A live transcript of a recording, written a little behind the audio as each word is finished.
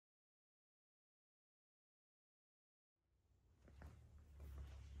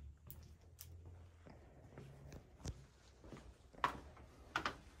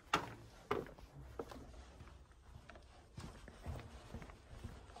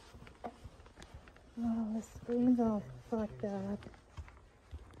Oh, the screen's all fucked up.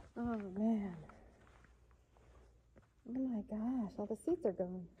 Oh, man. Oh my gosh, all the seats are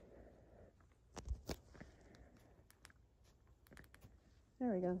gone.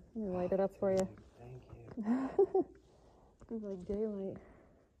 There we go. Let me light it up for you. Thank you. It's like daylight.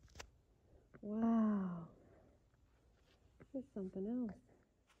 Wow. This is something else.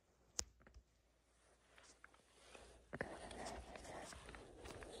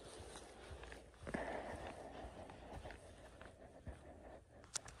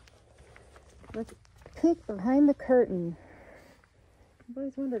 Let's peek behind the curtain. I've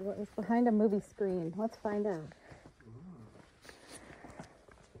always wondered what was behind a movie screen. Let's find out.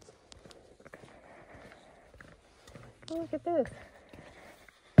 Oh, look at this.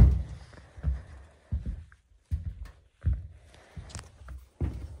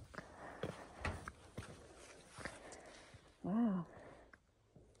 Wow.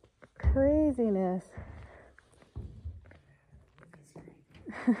 Craziness.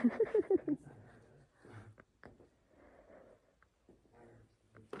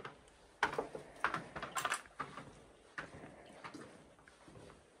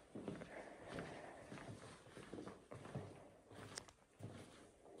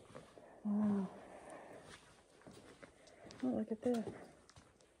 Wow. Oh, look at this.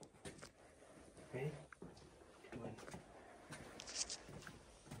 Ready? Come on.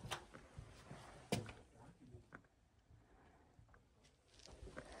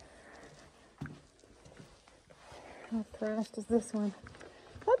 How thrashed is this one?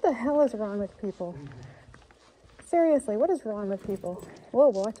 What the hell is wrong with people? Seriously, what is wrong with people? Whoa,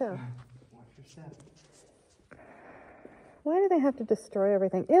 watch out. Watch your step. Why do they have to destroy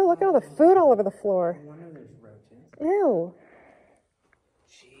everything? Ew, look at all the food all over the floor. No wonder there's roaches. Ew.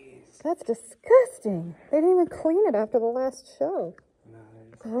 Jeez. That's disgusting. They didn't even clean it after the last show. No, they're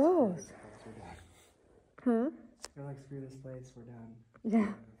just Gross. We're done. Huh? They're like, screw this place, we're done.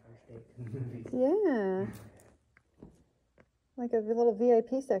 Yeah. First date in the movies. Yeah. Like a little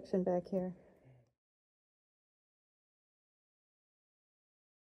VIP section back here.